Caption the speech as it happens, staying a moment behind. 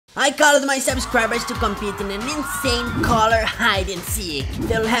I called my subscribers to compete in an insane color hide and seek.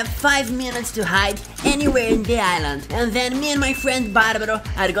 They'll have 5 minutes to hide anywhere in the island, and then me and my friend Barbaro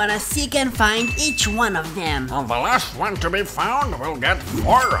are gonna seek and find each one of them. And the last one to be found will get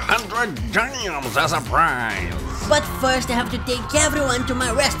 400 gems as a prize. But first I have to take everyone to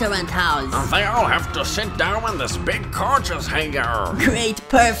my restaurant house. And they all have to sit down in this big couches here. Great,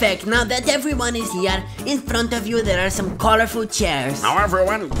 perfect. Now that everyone is here, in front of you there are some colorful chairs. Now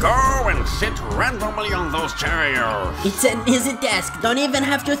everyone go and sit randomly on those chairs. It's an easy task. Don't even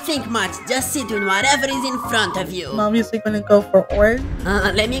have to think much. Just sit on whatever is in front of you. I'm obviously gonna go for orange.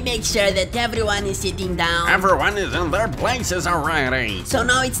 Let me make sure that everyone is sitting down. Everyone is in their places already. So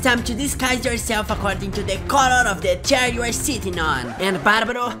now it's time to disguise yourself according to the color of the chair you are sitting on. And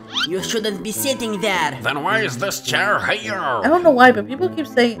Barbaro, you shouldn't be sitting there. Then why is this chair here? I don't know why, but people keep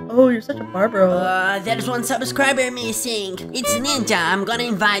saying, "Oh, you're such a Barbaro." There's one subscriber missing. It's Ninja. I'm gonna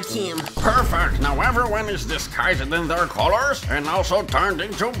invite him. Perfect. Now everyone is disguised in their colors and also turned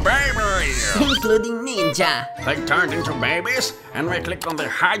into babies. Including Ninja. They turned into babies and we click on the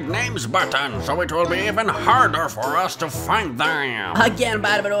hide names button, so it will be even harder for us to find them. Again,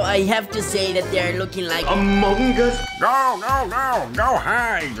 Barbaro, I have to say that they're looking like Among Us. Go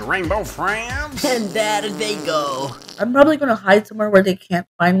hide, rainbow friends. And there they go. I'm probably gonna hide somewhere where they can't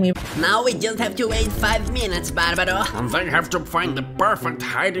find me. Now we just have to wait 5 minutes, Barbaro. And they have to find the perfect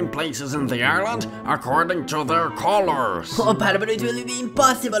hiding places in the island according to their colors. Oh, Barbaro, it will be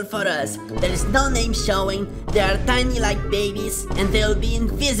impossible for us. There is no name showing, they are tiny like babies, and they'll be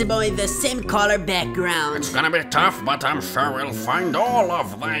invisible in the same color background. It's gonna be tough, but I'm sure we'll find all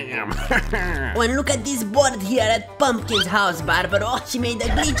of them. And look at this board here at Pumpkin's house, Barbaro. She made a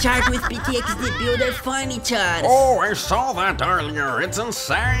glitch art with PTXD Builder furniture. Oh, I saw that earlier. It's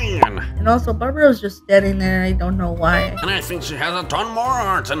insane. And also, Barbaro's just standing there. I don't know why. And I think she has a ton more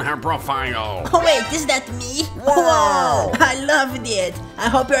art in her profile. Oh wait, is that me? Whoa! I loved it. I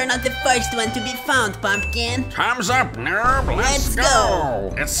hope you're not the first one to be found, Pumpkin. Time's up, nerd. Let's Let's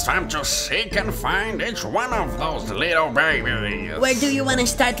go. It's time to seek and find each one of those little babies. Where do you want to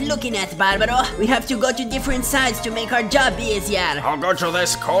start looking at, Barbaro? We have to go to different sides to make our job easier. I'll go to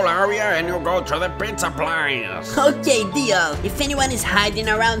this coal area and you go to the pizza place. Okay, deal. If anyone is hiding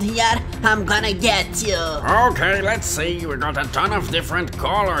around here, I'm gonna get you. Okay, let's see. We got a ton of different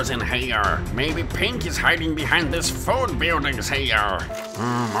colors in here. Maybe pink is hiding behind these food buildings here.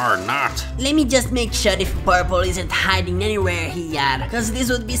 Or not. Let me just make sure if purple isn't hiding anywhere here. Cause this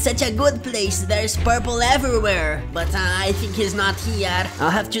would be such a good place. There's purple everywhere. But I think he's not here. I'll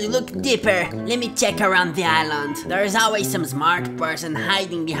have to look deeper. Let me check around the island. There's always some smart person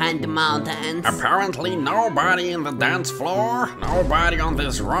hiding behind the mountains. Apparently nobody in the dance floor, nobody on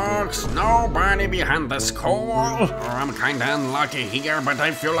these rocks, nobody behind this coal. I'm kinda unlucky here, but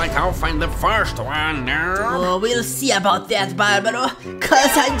I feel like I'll find the first one, nerd. Oh, we'll see about that, Barbaro.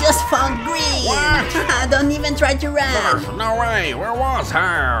 Cause I just found green. What? Don't even try to run. There's no way. Where was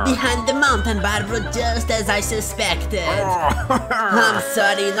her? Behind the mountain, Barbaro, just as I suspected. Oh. I'm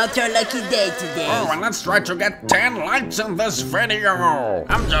sorry, not your lucky day today. Oh, and let's try to get 10 likes in this video.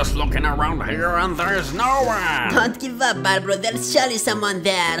 I'm just looking around here and there's no one. Don't give up, Barbaro, there's surely someone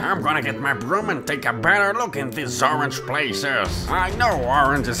there. I'm gonna get my broom and take a better look in these orange places. I know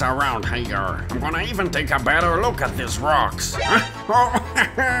orange is around here. I'm gonna even take a better look at these rocks. Oh,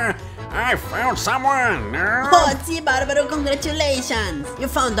 I found someone. Oh, see, Barbaro, congratulations. You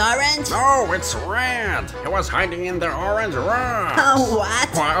found orange? No, it's red. He was hiding in the orange rocks. Oh,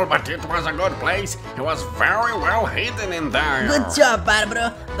 what? Well, but it was a good place. He was very well hidden in there. Good job,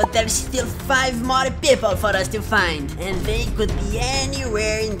 Barbaro, but there's still 5 more people for us to find. And they could be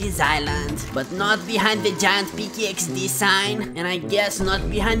anywhere in this island. But not behind the giant PTXD sign. And I guess not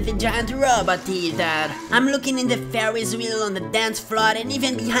behind the giant robot either. I'm looking in the Ferris wheel on the dance floor and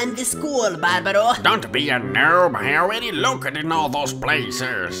even behind the school, Barbaro. Don't be a noob. I already looked in all those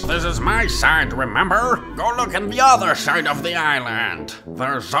places. This is my side, remember? Go look in the other side of the island.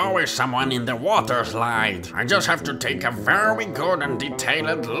 There's always someone in the water slide. I just have to take a very good and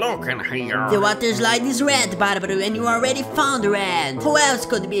detailed look in here. The water slide is red, Barbaro, and you already found red. Who else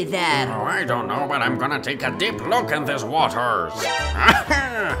could be there? Oh, I don't know, but I'm gonna take a deep look in these waters.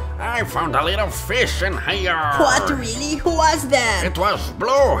 I found a little fish in here. What, really? Who was that? It was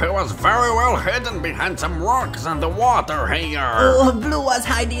Blue. He was very well hidden behind some rocks in the water here. Oh, Blue was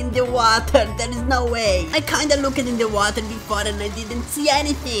hiding in the water. There is no way. I kinda looked in the water before and I didn't see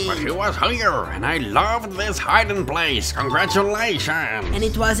anything. But he was here, and I loved this hiding place. Congratulations. And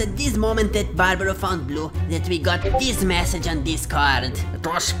it was at this moment that Barbaro found Blue that we got this message on Discord. It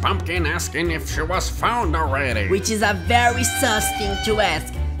was Pumpkin asking if she was found already. Which is a very sus thing to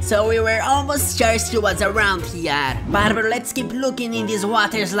ask. so we were almost sure she was around here. Barbaro, let's keep looking in this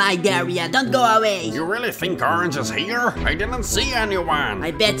water slide area. Don't go away. You really think Orange is here? I didn't see anyone.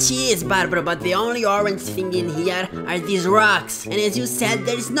 I bet she is, Barbaro, but the only orange thing in here are these rocks. And as you said,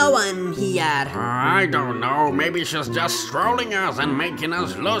 there's no one here. I don't know. Maybe she's just strolling us and making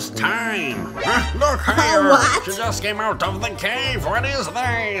us lose time. Look here. What? She just came out of the cave. What is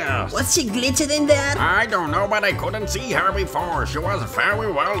this? Was she glitched in there? I don't know, but I couldn't see her before. She was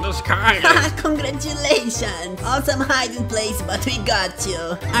very well disguised. Congratulations! Awesome hiding place, but we got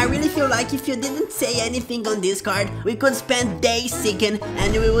you. I really feel like if you didn't say anything on this card, we could spend days seeking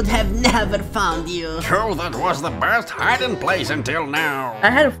and we would have never found you. True, that was the best hiding place until now. I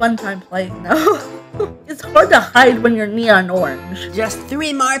had a fun time playing though. It's hard to hide when you're neon orange. Just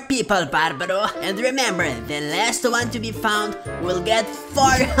 3 more people, Barbaro. And remember, the last one to be found will get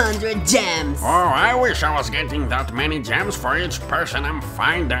 400 gems. Oh, I wish I was getting that many gems for each person I'm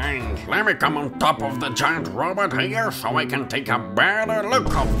finding. Let me come on top of the giant robot here so I can take a better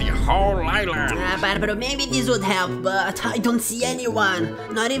look of the whole island. Barbaro, maybe this would help, but I don't see anyone.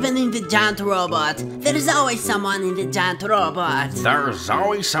 Not even in the giant robot. There's always someone in the giant robot. There's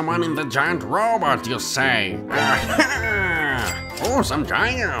always someone in the giant robot, you say? Oh, some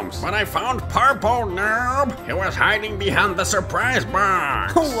gems. But I found Purple Noob. He was hiding behind the surprise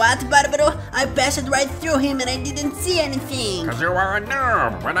box. What, Barbaro? I passed right through him and I didn't see anything. Cause you are a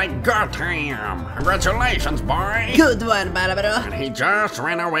noob, but I got him. Congratulations, boy. Good one, Barbaro. And he just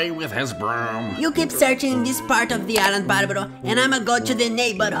ran away with his broom. You keep searching in this part of the island, Barbaro, and I'ma go to the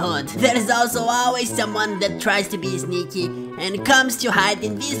neighborhood. There's also always someone that tries to be sneaky and comes to hide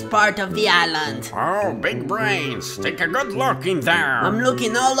in this part of the island. Oh, big brains. Take a good look in there. I'm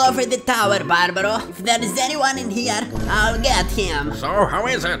looking all over the tower, Barbaro. If there is anyone in here, I'll get him. So, how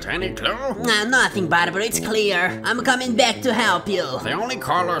is it? Any clue? Nothing, Barbaro. It's clear. I'm coming back to help you. The only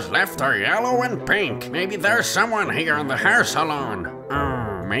colors left are yellow and pink. Maybe there's someone here in the hair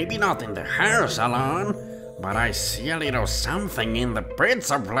salon. Maybe not in the hair salon. But I see a little something in the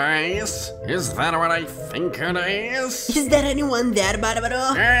pizza place. Is that what I think it is? Is there anyone there,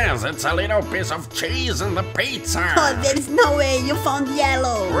 Barbaro? Yes, it's a little piece of cheese in the pizza. Oh, there's no way you found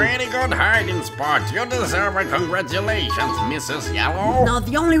Yellow. Pretty good hiding spot. You deserve a congratulations, Mrs. Yellow. No,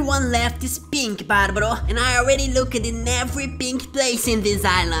 the only one left is Pink, Barbaro. And I already looked in every pink place in this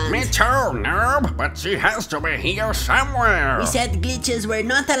island. Me too, Noob. But she has to be here somewhere. We said glitches were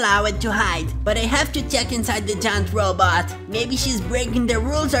not allowed to hide, but I have to check inside the giant robot. Maybe she's breaking the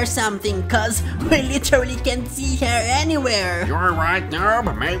rules or something, cause we literally can't see her anywhere. You're right,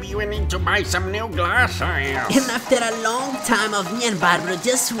 Noob. Maybe we need to buy some new glasses. And after a long time of me and Barbaro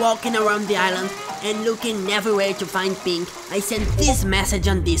just walking around the island and looking everywhere to find Pink, I sent this message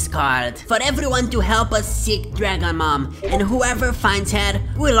on Discord. For everyone to help us seek Dragon Mom, and whoever finds her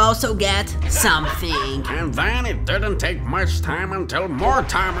will also get something. And then it didn't take much time until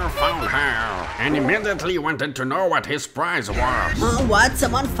Mortimer found her, and immediately wanted to know what his prize was. Oh, what?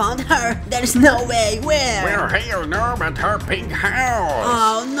 Someone found her? There's no way. Where? We're here, Noob, at her pink house.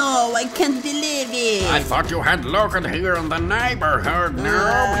 Oh no, I can't believe it. I thought you had looked here in the neighborhood,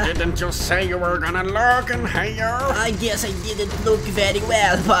 Noob. Didn't you say you were gonna look in here? I guess I didn't look very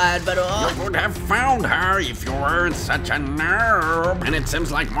well, Barbaro. You would have found her if you weren't such a noob. And it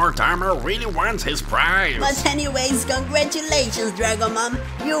seems like Mortimer really wants his prize. But anyways, congratulations, Dragon Mom.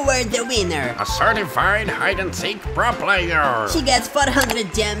 You were the winner. A certified hide-and-seek pro player. She gets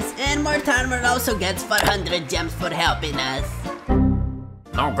 400 gems, and Mortimer also gets 400 gems for helping us.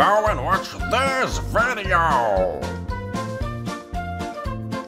 Now go and watch this video.